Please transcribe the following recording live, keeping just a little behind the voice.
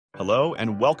Hello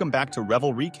and welcome back to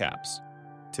Revel Recaps.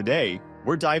 Today,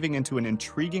 we're diving into an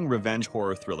intriguing revenge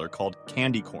horror thriller called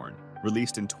Candycorn,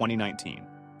 released in 2019.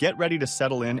 Get ready to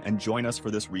settle in and join us for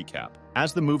this recap.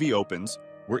 As the movie opens,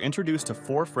 we're introduced to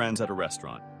four friends at a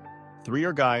restaurant. 3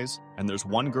 are guys, and there's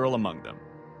one girl among them.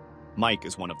 Mike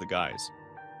is one of the guys.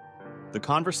 The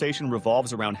conversation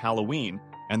revolves around Halloween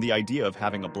and the idea of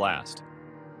having a blast.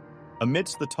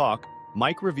 Amidst the talk,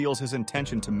 Mike reveals his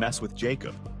intention to mess with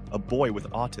Jacob, a boy with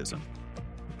autism.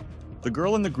 The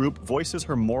girl in the group voices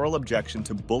her moral objection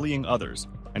to bullying others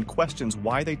and questions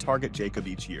why they target Jacob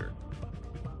each year.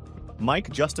 Mike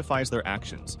justifies their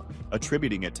actions,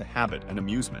 attributing it to habit and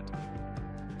amusement.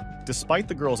 Despite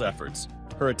the girl's efforts,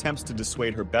 her attempts to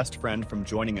dissuade her best friend from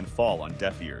joining in fall on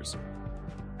deaf ears.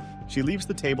 She leaves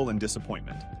the table in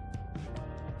disappointment.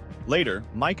 Later,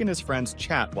 Mike and his friends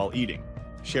chat while eating,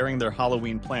 sharing their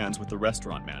Halloween plans with the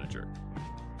restaurant manager.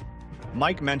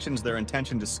 Mike mentions their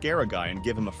intention to scare a guy and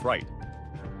give him a fright.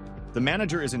 The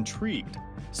manager is intrigued,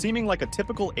 seeming like a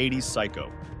typical 80s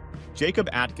psycho. Jacob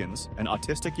Atkins, an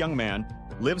autistic young man,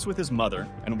 lives with his mother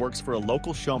and works for a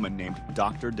local showman named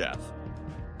Dr. Death.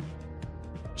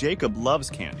 Jacob loves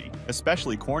candy,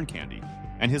 especially corn candy,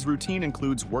 and his routine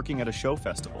includes working at a show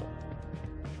festival.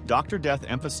 Dr. Death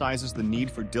emphasizes the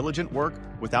need for diligent work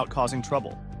without causing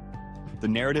trouble. The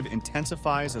narrative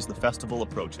intensifies as the festival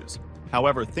approaches.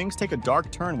 However, things take a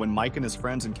dark turn when Mike and his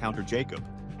friends encounter Jacob.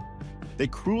 They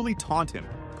cruelly taunt him,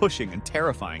 pushing and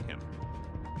terrifying him.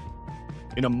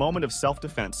 In a moment of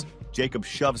self-defense, Jacob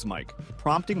shoves Mike,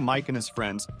 prompting Mike and his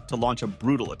friends to launch a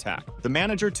brutal attack. The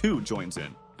manager, too, joins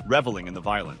in, reveling in the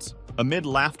violence. Amid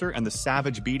laughter and the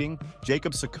savage beating,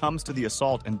 Jacob succumbs to the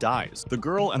assault and dies. The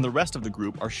girl and the rest of the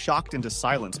group are shocked into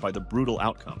silence by the brutal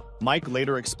outcome. Mike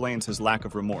later explains his lack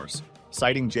of remorse,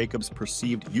 citing Jacob's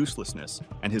perceived uselessness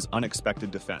and his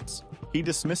unexpected defense. He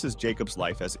dismisses Jacob's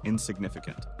life as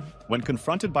insignificant. When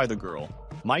confronted by the girl,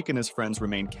 Mike and his friends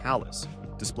remain callous,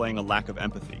 displaying a lack of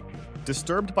empathy.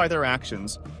 Disturbed by their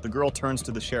actions, the girl turns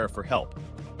to the sheriff for help,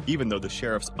 even though the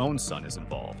sheriff's own son is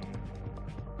involved.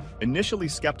 Initially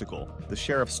skeptical, the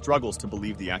sheriff struggles to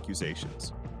believe the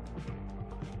accusations.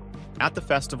 At the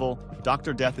festival,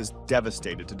 Dr. Death is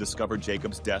devastated to discover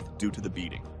Jacob's death due to the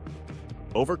beating.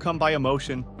 Overcome by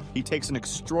emotion, he takes an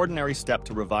extraordinary step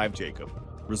to revive Jacob,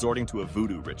 resorting to a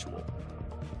voodoo ritual.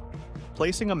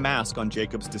 Placing a mask on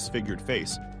Jacob's disfigured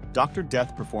face, Dr.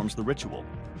 Death performs the ritual,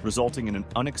 resulting in an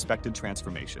unexpected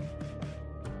transformation.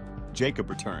 Jacob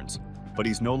returns, but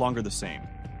he's no longer the same.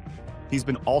 He's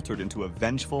been altered into a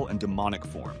vengeful and demonic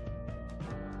form.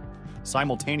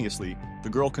 Simultaneously, the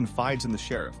girl confides in the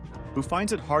sheriff, who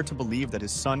finds it hard to believe that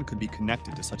his son could be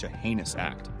connected to such a heinous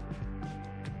act.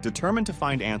 Determined to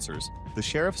find answers, the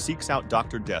sheriff seeks out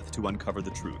Dr. Death to uncover the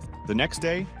truth. The next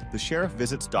day, the sheriff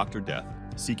visits Dr. Death,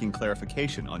 seeking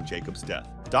clarification on Jacob's death.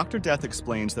 Dr. Death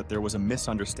explains that there was a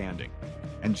misunderstanding,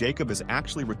 and Jacob is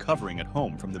actually recovering at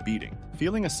home from the beating.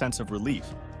 Feeling a sense of relief,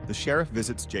 the sheriff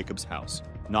visits Jacob's house,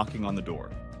 knocking on the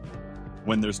door.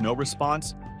 When there's no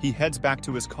response, he heads back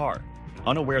to his car,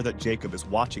 unaware that Jacob is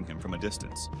watching him from a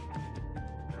distance.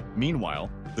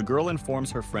 Meanwhile, the girl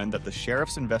informs her friend that the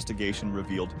sheriff's investigation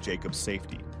revealed Jacob's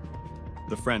safety.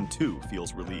 The friend, too,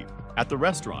 feels relieved. At the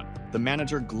restaurant, the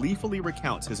manager gleefully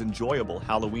recounts his enjoyable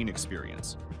Halloween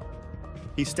experience.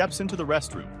 He steps into the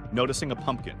restroom, noticing a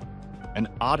pumpkin, an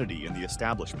oddity in the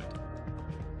establishment.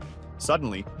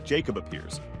 Suddenly, Jacob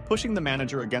appears, pushing the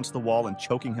manager against the wall and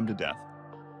choking him to death.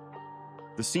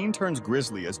 The scene turns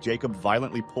grisly as Jacob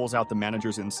violently pulls out the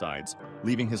manager's insides,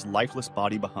 leaving his lifeless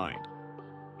body behind.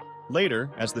 Later,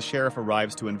 as the sheriff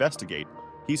arrives to investigate,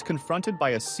 he's confronted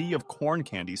by a sea of corn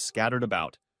candies scattered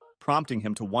about, prompting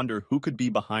him to wonder who could be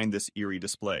behind this eerie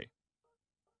display.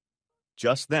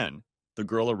 Just then, the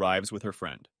girl arrives with her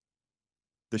friend.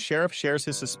 The sheriff shares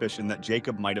his suspicion that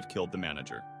Jacob might have killed the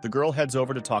manager. The girl heads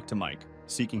over to talk to Mike,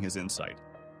 seeking his insight.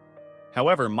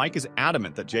 However, Mike is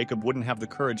adamant that Jacob wouldn't have the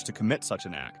courage to commit such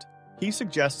an act. He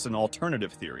suggests an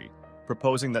alternative theory,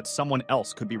 proposing that someone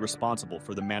else could be responsible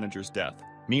for the manager's death.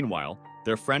 Meanwhile,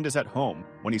 their friend is at home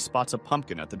when he spots a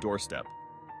pumpkin at the doorstep.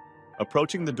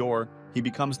 Approaching the door, he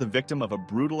becomes the victim of a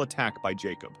brutal attack by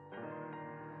Jacob.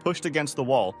 Pushed against the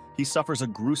wall, he suffers a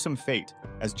gruesome fate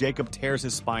as Jacob tears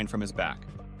his spine from his back.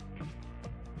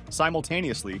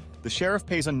 Simultaneously, the sheriff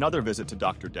pays another visit to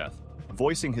Dr. Death,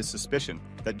 voicing his suspicion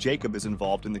that Jacob is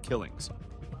involved in the killings.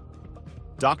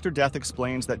 Dr. Death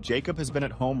explains that Jacob has been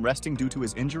at home resting due to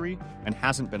his injury and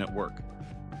hasn't been at work.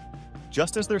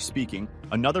 Just as they're speaking,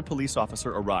 another police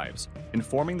officer arrives,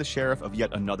 informing the sheriff of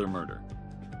yet another murder.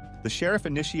 The sheriff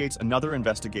initiates another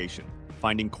investigation,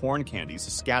 finding corn candies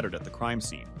scattered at the crime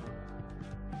scene.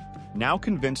 Now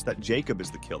convinced that Jacob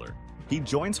is the killer, he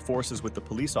joins forces with the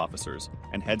police officers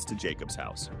and heads to Jacob's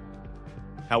house.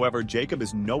 However, Jacob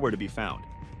is nowhere to be found,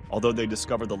 although they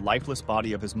discover the lifeless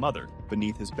body of his mother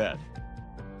beneath his bed.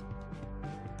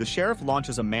 The sheriff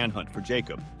launches a manhunt for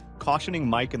Jacob, cautioning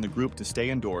Mike and the group to stay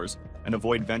indoors and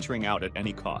avoid venturing out at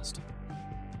any cost.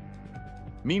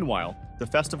 Meanwhile, the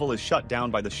festival is shut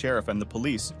down by the sheriff and the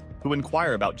police, who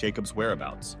inquire about Jacob's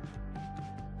whereabouts.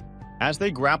 As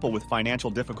they grapple with financial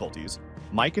difficulties,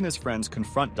 Mike and his friends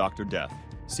confront Dr. Death,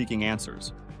 seeking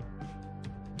answers.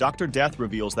 Dr. Death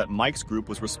reveals that Mike's group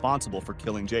was responsible for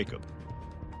killing Jacob.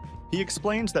 He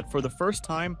explains that for the first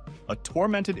time, a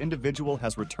tormented individual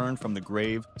has returned from the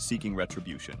grave seeking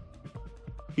retribution.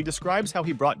 He describes how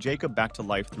he brought Jacob back to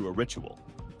life through a ritual.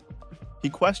 He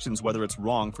questions whether it's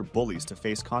wrong for bullies to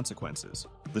face consequences.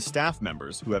 The staff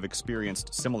members, who have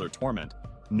experienced similar torment,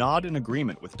 nod in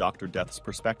agreement with Dr. Death's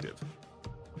perspective.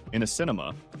 In a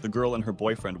cinema, the girl and her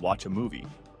boyfriend watch a movie,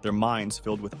 their minds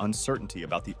filled with uncertainty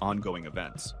about the ongoing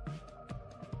events.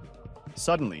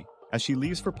 Suddenly, as she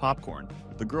leaves for popcorn,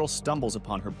 the girl stumbles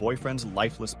upon her boyfriend's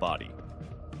lifeless body.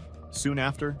 Soon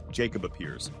after, Jacob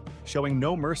appears, showing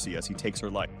no mercy as he takes her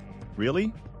life.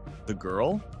 Really? The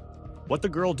girl? What the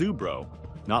girl do, bro?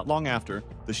 Not long after,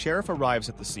 the sheriff arrives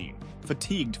at the scene,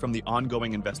 fatigued from the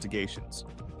ongoing investigations.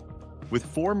 With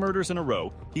 4 murders in a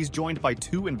row, he's joined by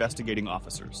 2 investigating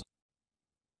officers.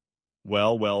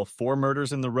 Well, 4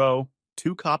 murders in the row,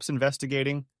 2 cops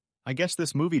investigating. I guess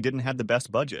this movie didn't have the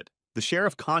best budget. The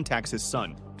sheriff contacts his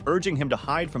son, urging him to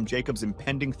hide from Jacob's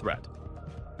impending threat.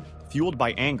 Fueled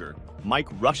by anger, Mike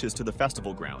rushes to the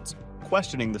festival grounds,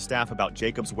 questioning the staff about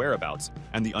Jacob's whereabouts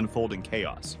and the unfolding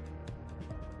chaos.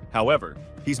 However,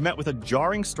 he's met with a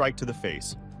jarring strike to the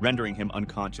face, rendering him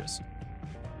unconscious.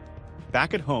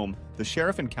 Back at home, the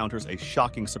sheriff encounters a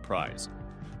shocking surprise: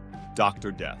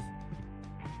 Dr. Death.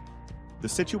 The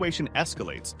situation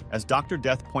escalates as Dr.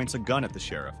 Death points a gun at the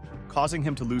sheriff, causing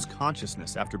him to lose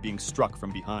consciousness after being struck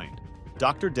from behind.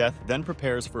 Dr. Death then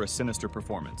prepares for a sinister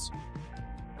performance.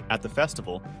 At the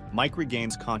festival, Mike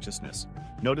regains consciousness,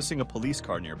 noticing a police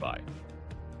car nearby.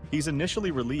 He's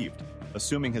initially relieved,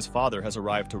 assuming his father has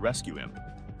arrived to rescue him.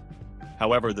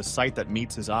 However, the sight that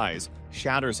meets his eyes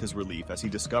shatters his relief as he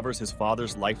discovers his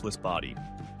father's lifeless body,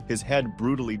 his head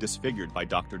brutally disfigured by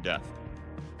Dr. Death.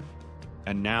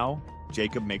 And now,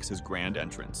 Jacob makes his grand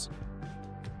entrance.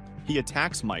 He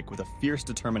attacks Mike with a fierce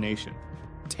determination,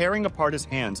 tearing apart his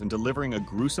hands and delivering a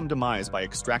gruesome demise by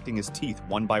extracting his teeth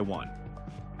one by one.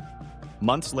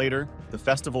 Months later, the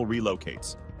festival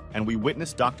relocates, and we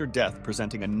witness Dr. Death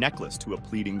presenting a necklace to a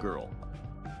pleading girl.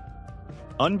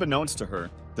 Unbeknownst to her,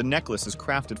 the necklace is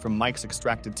crafted from Mike's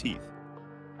extracted teeth.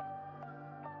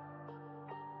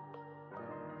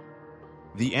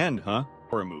 The end, huh?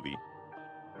 Horror movie.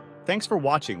 Thanks for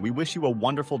watching. We wish you a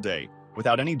wonderful day,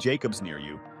 without any Jacobs near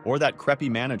you, or that creepy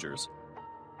managers.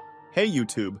 Hey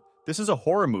YouTube, this is a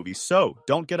horror movie, so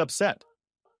don't get upset.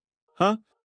 Huh?